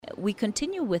we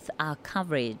continue with our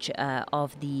coverage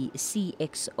of the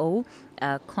CXO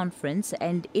conference,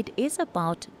 and it is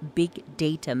about big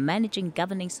data, managing,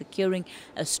 governing, securing,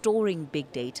 storing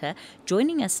big data.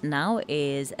 Joining us now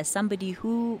is somebody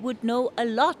who would know a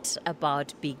lot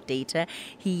about big data.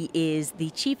 He is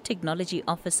the Chief Technology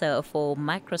Officer for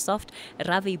Microsoft,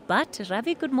 Ravi Bhat.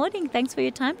 Ravi, good morning. Thanks for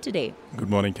your time today. Good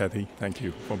morning, Kathy. Thank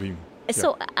you for being here.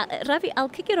 So, Ravi, I'll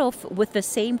kick it off with the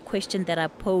same question that I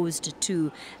posed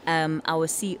to our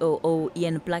COO,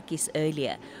 Ian Plakis,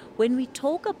 earlier. When we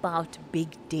talk about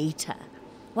big data,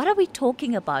 what are we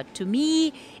talking about? To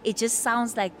me, it just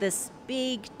sounds like this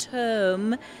big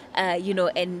term,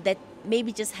 and that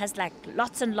maybe just has like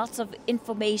lots and lots of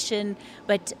information.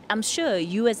 But I'm sure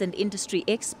you as an industry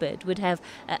expert would have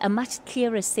a much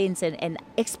clearer sense and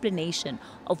explanation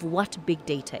of what big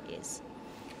data is.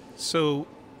 So,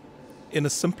 in a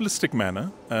simplistic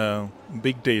manner,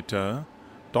 big data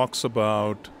talks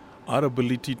about our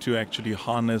ability to actually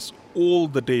harness all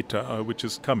the data which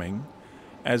is coming.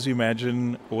 As you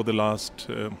imagine, over the last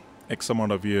X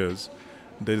amount of years,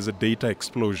 there is a data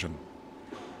explosion.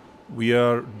 We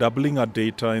are doubling our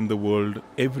data in the world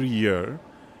every year,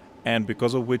 and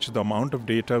because of which the amount of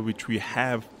data which we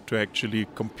have to actually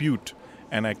compute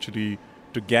and actually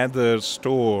to gather,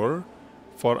 store,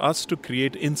 for us to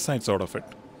create insights out of it,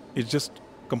 is just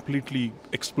completely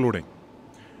exploding.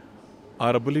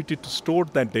 Our ability to store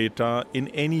that data in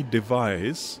any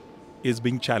device is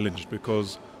being challenged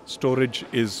because storage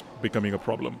is becoming a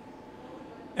problem.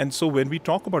 And so when we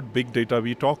talk about big data,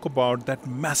 we talk about that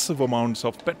massive amounts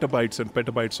of petabytes and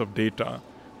petabytes of data,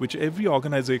 which every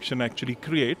organization actually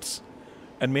creates,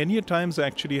 and many a times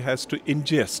actually has to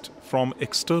ingest from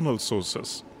external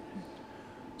sources.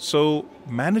 So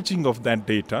managing of that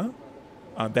data,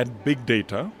 that big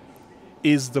data,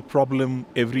 is the problem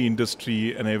every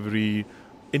industry and every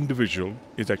individual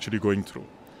is actually going through.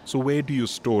 So where do you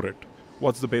store it?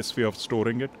 What's the best way of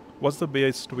storing it? What's the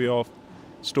best way of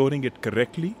storing it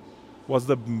correctly? What's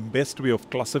the best way of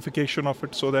classification of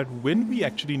it, so that when we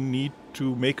actually need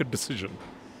to make a decision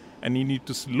and you need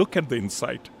to look at the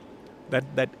insight,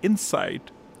 that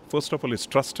insight, first of all, is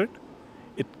trusted.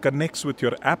 It connects with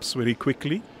your apps very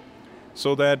quickly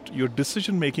so that your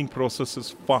decision-making process is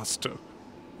faster.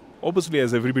 Obviously,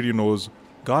 as everybody knows,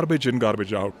 garbage in,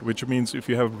 garbage out, which means if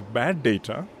you have bad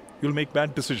data, you'll make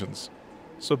bad decisions.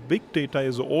 So big data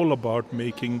is all about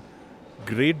making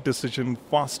great decisions,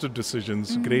 faster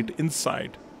decisions, great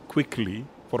insight quickly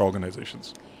for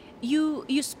organizations. You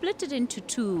split it into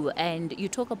two, and you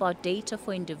talk about data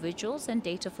for individuals and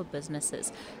data for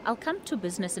businesses. I'll come to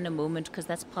business in a moment because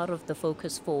that's part of the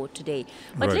focus for today.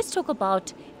 But Right. Let's talk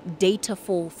about data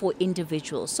for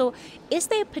individuals. So is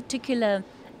there a particular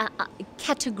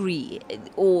category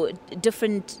or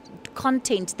different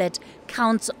content that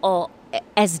counts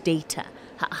as data?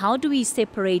 How do we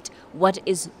separate what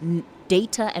is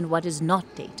data and what is not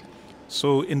data?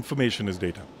 So information is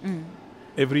data.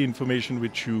 Every information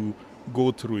which you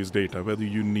go through is data, whether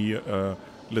you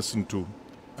listen to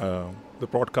the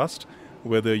podcast,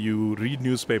 whether you read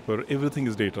newspaper, everything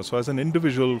is data. So as an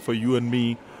individual, for you and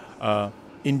me,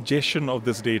 ingestion of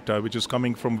this data, which is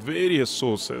coming from various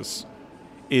sources,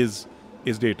 is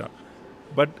data.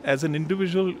 But as an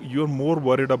individual, you're more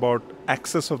worried about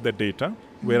access of that data.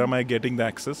 Where am I getting the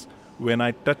access? When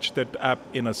I touch that app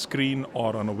in a screen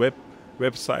or on a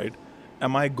website,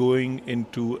 am I going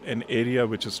into an area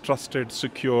which is trusted,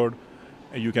 secured?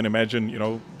 You can imagine,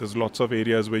 there's lots of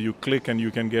areas where you click and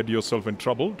you can get yourself in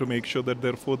trouble, to make sure that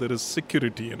therefore there is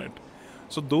security in it.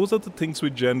 So those are the things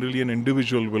which generally an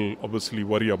individual will obviously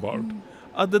worry about,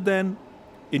 other than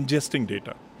ingesting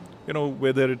data.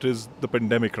 Whether it is the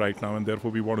pandemic right now and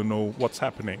therefore we want to know what's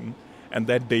happening, and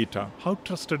that data, how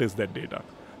trusted is that data?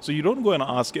 So you don't go and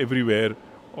ask everywhere,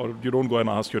 or you don't go and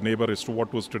ask your neighbor as to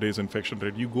what was today's infection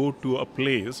rate. You go to a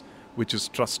place which is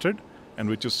trusted and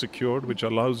which is secured, which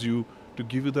allows you to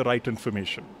give you the right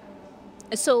information.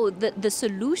 So the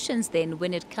solutions then,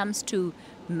 when it comes to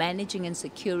managing and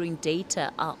securing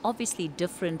data, are obviously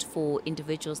different for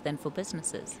individuals than for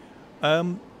businesses.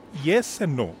 Yes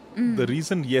and no. The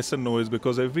reason yes and no is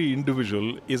because every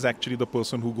individual is actually the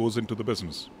person who goes into the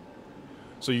business.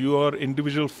 So you are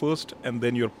individual first, and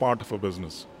then you're part of a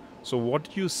business. So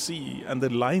what you see, and the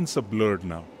lines are blurred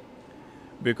now,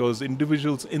 because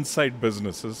individuals inside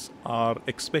businesses are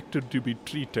expected to be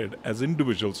treated as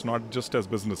individuals, not just as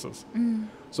businesses.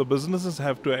 So businesses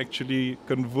have to actually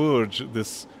converge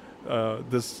this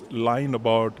line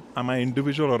about, am I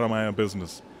individual or am I a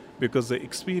business? Because the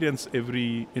experience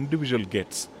every individual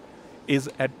gets is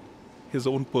at his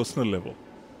own personal level.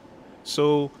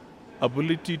 So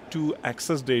ability to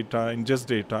access data, ingest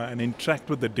data, and interact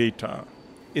with the data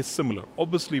is similar.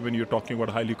 Obviously, when you're talking about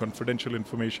highly confidential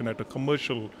information at a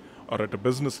commercial or at a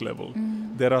business level,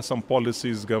 there are some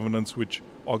policies, governance which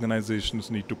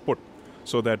organizations need to put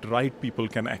so that right people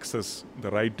can access the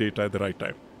right data at the right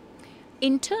time.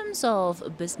 In terms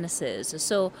of businesses,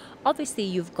 so obviously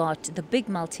you've got the big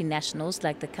multinationals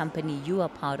like the company you are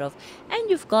part of, and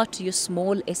you've got your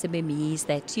small SMMEs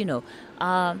that,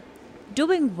 are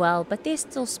doing well, but they're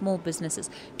still small businesses.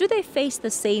 Do they face the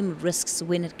same risks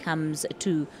when it comes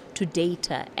to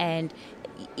data and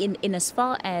in as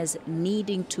far as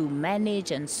needing to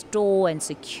manage and store and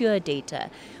secure data?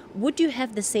 Would you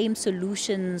have the same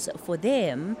solutions for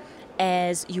them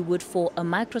as you would for a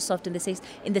Microsoft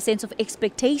in the sense of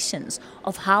expectations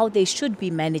of how they should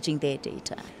be managing their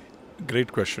data?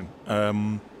 Great question.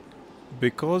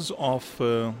 Because of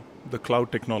the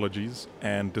cloud technologies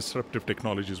and disruptive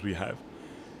technologies we have,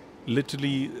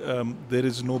 literally there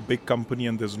is no big company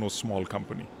and there's no small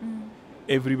company.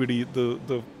 Everybody,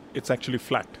 it's actually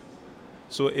flat.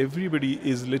 So everybody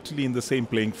is literally in the same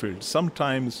playing field.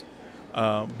 Sometimes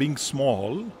being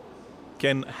small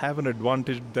can have an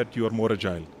advantage that you are more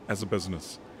agile as a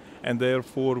business. And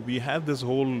therefore, we have this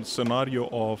whole scenario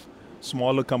of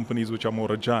smaller companies which are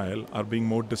more agile are being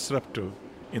more disruptive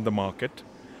in the market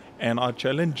and are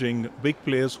challenging big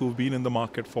players who've been in the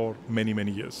market for many,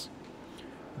 many years.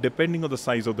 Depending on the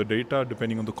size of the data,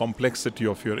 depending on the complexity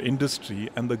of your industry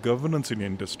and the governance in your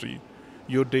industry,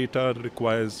 your data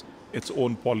requires its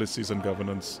own policies and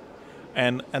governance.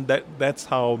 And that's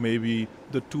how maybe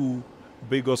the two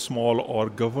big or small or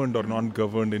governed or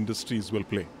non-governed industries will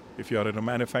play. If you are in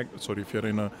if you're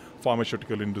in a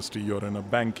pharmaceutical industry, you're in a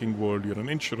banking world, you're in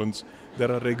insurance,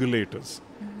 there are regulators.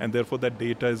 And therefore that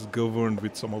data is governed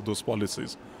with some of those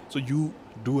policies. So you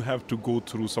do have to go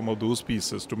through some of those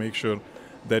pieces to make sure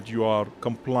that you are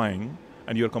complying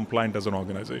and you're compliant as an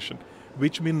organization,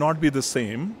 which may not be the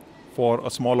same for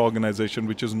a small organization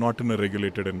which is not in a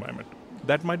regulated environment.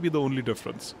 That might be the only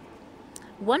difference.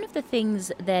 One of the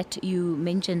things that you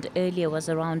mentioned earlier was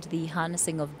around the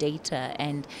harnessing of data,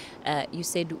 and you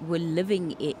said we're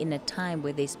living in a time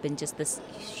where there's been just this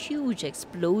huge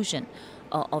explosion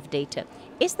of data.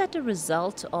 Is that a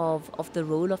result of the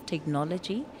role of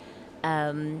technology?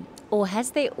 Or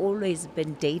has there always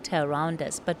been data around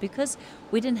us, but because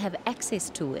we didn't have access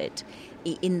to it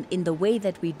in the way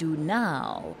that we do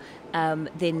now,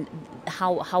 then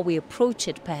how we approach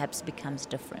it perhaps becomes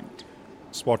different?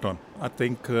 Spot on. I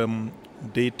think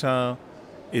data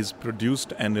is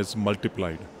produced and is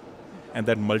multiplied. And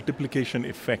that multiplication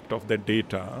effect of that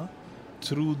data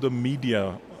through the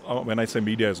media, when I say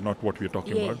media is not what we're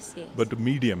talking about, but the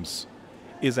mediums,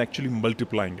 is actually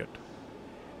multiplying it.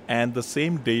 And the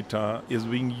same data is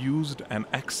being used and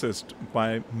accessed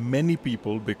by many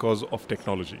people because of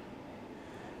technology.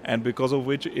 And because of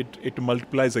which it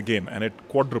multiplies again and it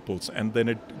quadruples and then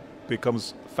it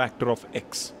becomes factor of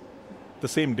X. The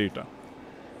same data.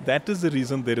 That is the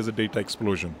reason there is a data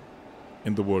explosion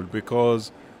in the world,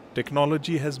 because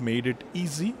technology has made it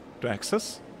easy to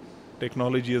access,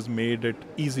 technology has made it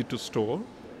easy to store,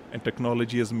 and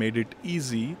technology has made it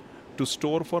easy to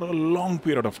store for a long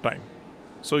period of time.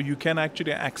 So you can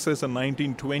actually access a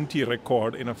 1920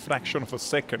 record in a fraction of a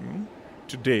second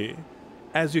today,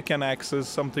 as you can access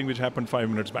something which happened 5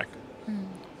 minutes back.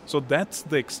 So that's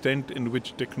the extent in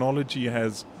which technology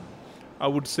has, I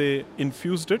would say,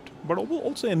 infused it, but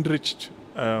also enriched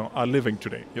our living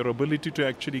today. Your ability to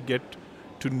actually get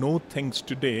to know things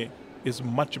today is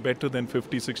much better than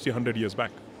 50, 60, 100 years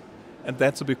back. And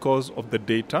that's because of the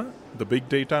data, the big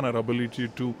data, and our ability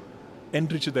to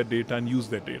enrich that data and use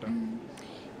that data.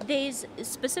 There's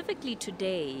specifically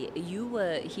today, you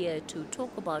were here to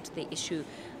talk about the issue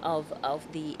of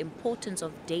the importance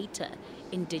of data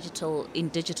in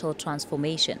digital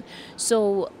transformation.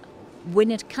 So when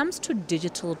it comes to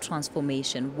digital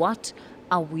transformation, what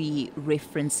are we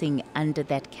referencing under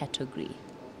that category?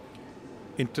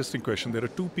 Interesting question. There are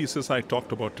two pieces I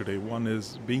talked about today. One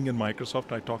is being in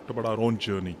Microsoft, I talked about our own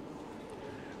journey.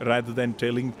 Rather than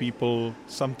telling people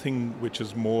something which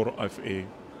is more of a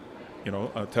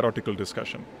theoretical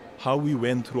discussion, how we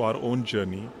went through our own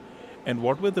journey and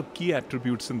what were the key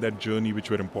attributes in that journey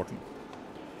which were important.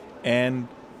 And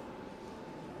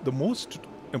the most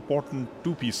important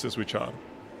two pieces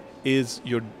is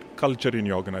your culture in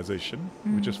your organization,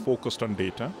 which is focused on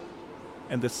data.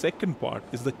 And the second part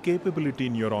is the capability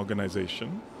in your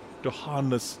organization to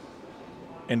harness,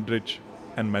 enrich,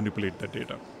 and manipulate that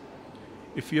data.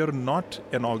 If you're not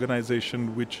an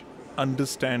organization which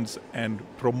understands and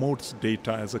promotes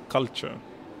data as a culture,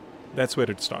 that's where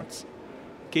it starts.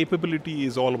 capability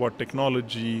is all about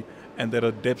technology, and there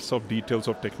are depths of details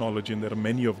of technology, and there are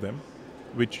many of them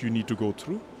which you need to go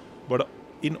through. But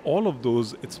in all of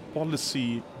those, it's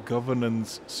policy,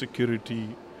 governance,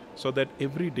 security, so that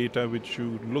every data which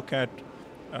you look at,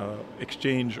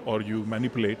 exchange, or you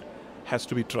manipulate has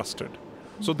to be trusted.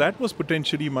 So that was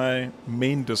potentially my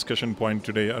main discussion point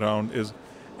today around is,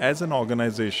 as an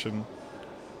organization,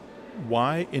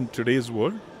 why in today's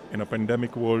world, in a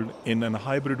pandemic world, in a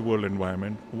hybrid world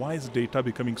environment, why is data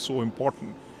becoming so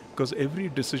important? Because every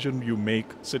decision you make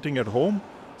sitting at home,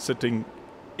 sitting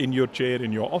in your chair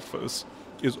in your office,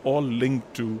 is all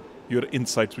linked to your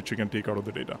insights which you can take out of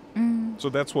the data. So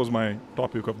that was my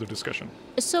topic of the discussion.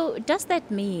 So does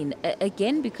that mean,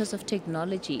 again, because of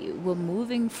technology, we're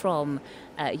moving from,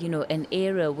 an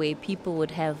era where people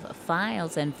would have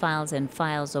files and files and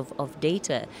files of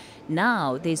data.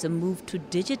 Now there's a move to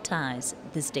digitize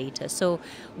this data. So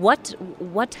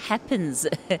what happens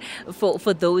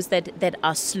for those that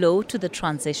are slow to the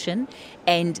transition,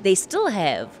 and they still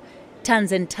have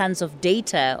tons and tons of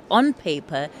data on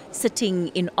paper sitting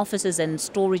in offices and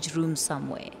storage rooms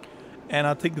somewhere? And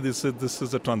I think this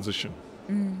is a transition.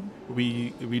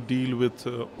 We deal with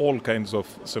all kinds of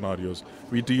scenarios.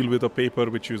 We deal with a paper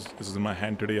which is in my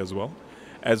hand today as well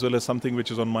as something which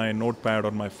is on my notepad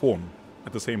or my phone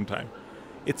at the same time.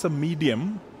 It's a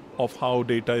medium of how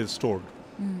data is stored.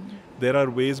 There are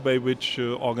ways by which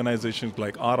organizations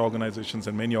like our organizations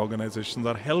and many organizations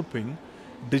are helping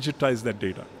digitize that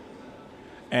data.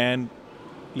 And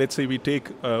let's say we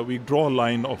draw a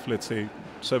line of, let's say,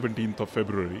 17th of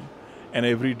February, and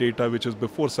every data which is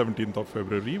before 17th of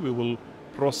February, we will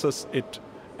process it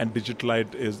and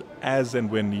digitalize it as and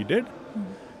when needed.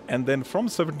 And then from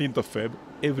 17th of Feb,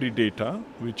 every data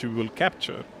which we will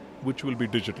capture, which will be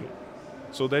digital,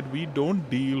 so that we don't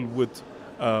deal with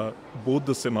both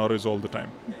the scenarios all the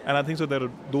time. And I think so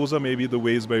those are maybe the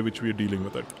ways by which we are dealing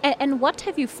with it. And what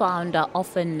have you found are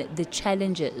often the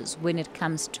challenges when it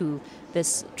comes to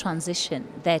this transition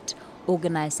that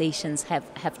organizations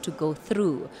have to go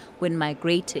through when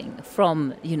migrating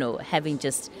from, having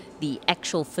just the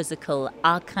actual physical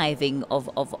archiving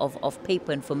of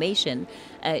paper information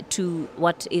to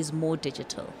what is more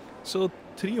digital? So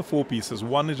 3 or 4 pieces.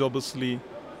 One is obviously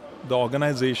the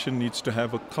organization needs to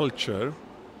have a culture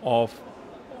of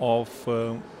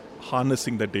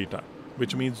harnessing the data,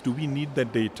 which means, do we need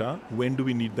that data? When do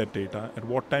we need that data? At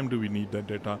what time do we need that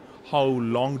data? How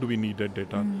long do we need that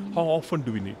data? How often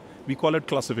do we need? We call it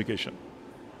classification.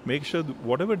 Make sure that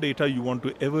whatever data you want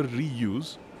to ever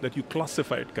reuse, that you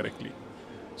classify it correctly.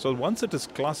 So once it is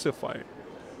classified,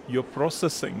 your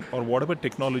processing or whatever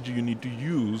technology you need to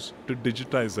use to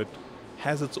digitize it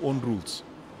has its own rules.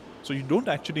 So you don't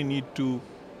actually need to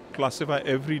classify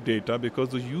every data, because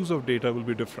the use of data will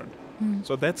be different.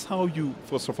 So that's how you,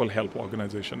 first of all, help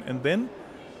organization. And then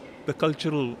the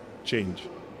cultural change,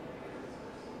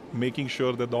 making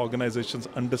sure that the organizations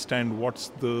understand what's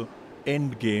the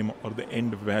end game or the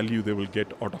end value they will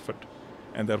get out of it,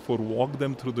 and therefore walk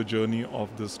them through the journey of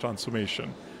this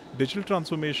transformation. Digital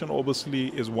transformation obviously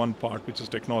is one part, which is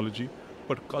technology,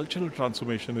 but cultural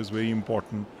transformation is very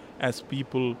important as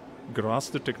people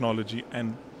grasp the technology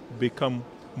and become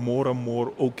more and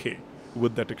more okay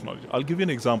with that technology. I'll give you an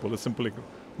example, a simple example.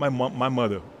 My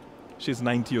mother, she's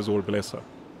 90 years old, bless her.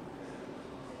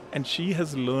 And she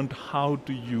has learned how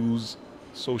to use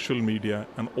social media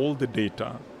and all the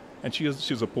data. And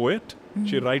she's a poet.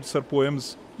 She writes her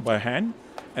poems by hand,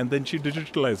 and then she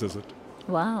digitalizes it.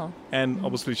 Wow. And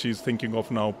obviously she's thinking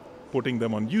of now putting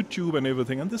them on YouTube and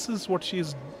everything. And this is what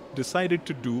she's decided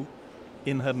to do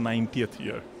in her 90th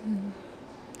year.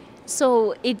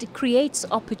 So it creates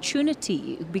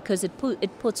opportunity because it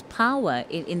puts power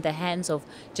in the hands of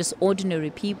just ordinary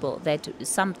people, that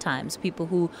sometimes people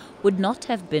who would not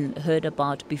have been heard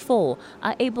about before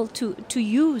are able to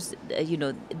use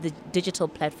the digital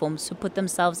platforms to put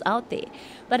themselves out there.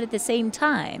 But at the same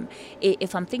time,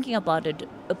 if I'm thinking about it,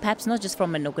 perhaps not just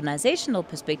from an organizational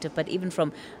perspective, but even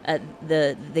from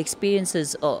the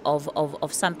experiences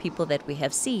of some people that we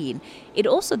have seen, it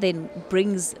also then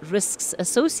brings risks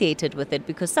associated with it,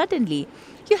 because suddenly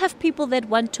you have people that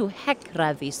want to hack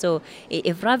Ravi. So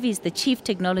if Ravi is the Chief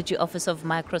Technology Officer of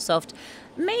Microsoft,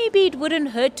 maybe it wouldn't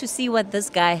hurt to see what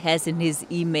this guy has in his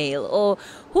email, or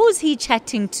who's he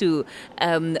chatting to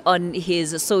on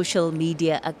his social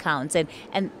media accounts.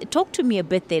 And talk to me a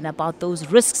bit then about those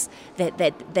risks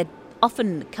that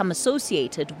often come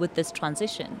associated with this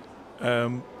transition.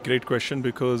 Great question,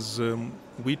 because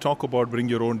we talk about bring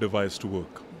your own device to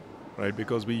work, right?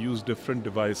 Because we use different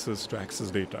devices to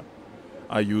access data.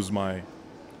 I use my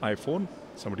iPhone,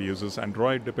 somebody uses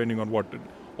Android, depending on what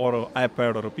or an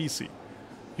iPad or a PC.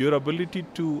 Your ability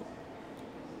to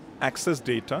access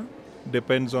data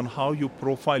depends on how you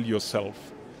profile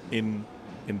yourself in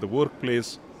the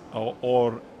workplace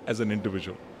or as an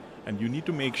individual. And you need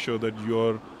to make sure that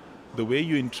the way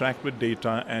you interact with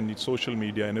data and social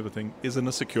media and everything is in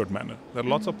a secured manner. There are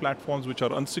lots of platforms which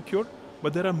are unsecured,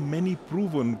 but there are many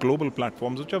proven global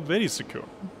platforms which are very secure.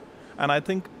 And I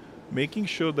think making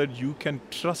sure that you can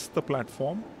trust the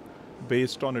platform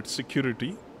based on its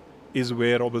security is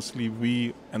where obviously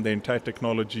we and the entire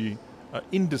technology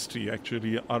industry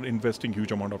actually are investing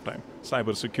huge amount of time.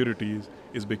 Cybersecurity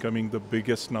is becoming the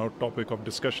biggest now topic of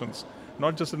discussions,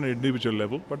 not just at an individual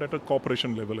level, but at a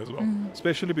corporation level as well.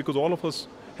 Especially because all of us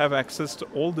have access to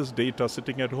all this data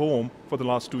sitting at home for the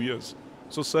last 2 years.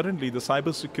 So suddenly the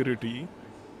cybersecurity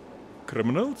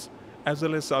criminals as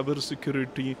well as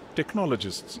cybersecurity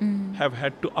technologists have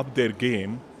had to up their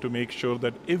game to make sure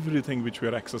that everything which we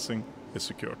are accessing is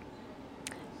secured.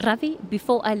 Ravi,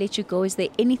 before I let you go, is there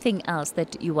anything else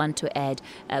that you want to add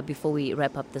before we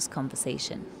wrap up this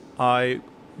conversation? I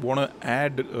want to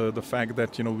add the fact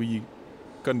that we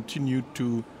continue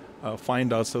to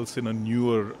find ourselves in a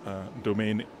newer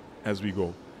domain as we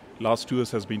go. Last 2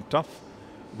 years has been tough.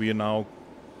 We are now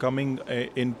coming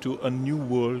into a new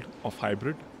world of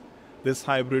hybrid. This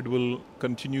hybrid will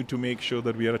continue to make sure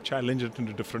that we are challenged in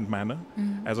a different manner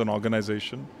as an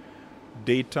organization.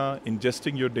 Data,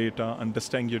 ingesting your data,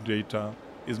 understanding your data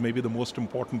is maybe the most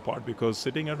important part, because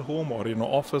sitting at home or in an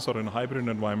office or in a hybrid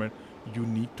environment, you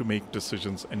need to make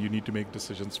decisions, and you need to make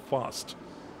decisions fast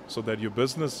so that your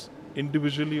business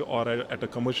individually or at a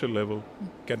commercial level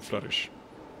can flourish.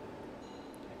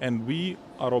 And we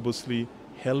are obviously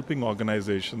helping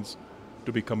organizations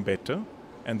to become better,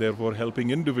 and therefore helping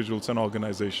individuals and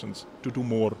organizations to do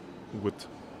more with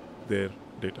their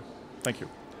data. Thank you.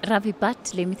 Ravi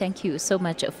Bhat, let me thank you so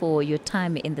much for your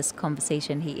time in this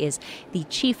conversation. He is the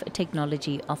Chief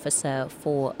Technology Officer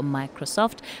for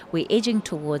Microsoft. We're edging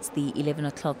towards the 11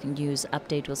 o'clock news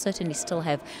update. We'll certainly still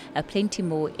have plenty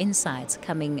more insights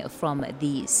coming from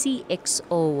the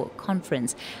CXO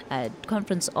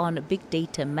conference on big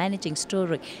data, managing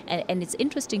storage. And it's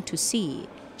interesting to see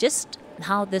just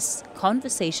how this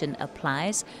conversation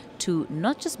applies to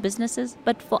not just businesses,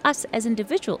 but for us as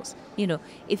individuals.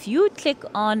 If you click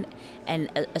on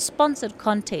a sponsored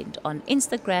content on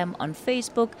Instagram, on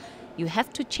Facebook, you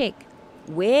have to check,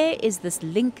 where is this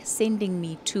link sending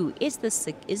me to? Is this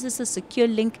a secure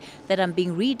link that I'm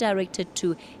being redirected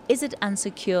to? Is it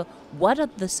unsecure? What are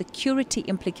the security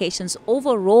implications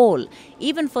overall,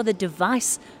 even for the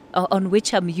device on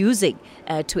which I'm using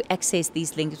to access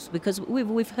these links? Because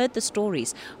we've heard the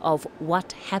stories of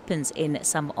what happens in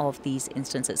some of these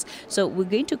instances. So we're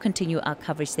going to continue our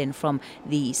coverage then from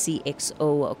the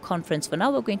CXO conference. For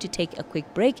now, we're going to take a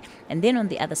quick break, and then on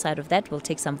the other side of that, we'll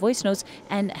take some voice notes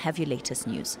and have your latest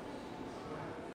news.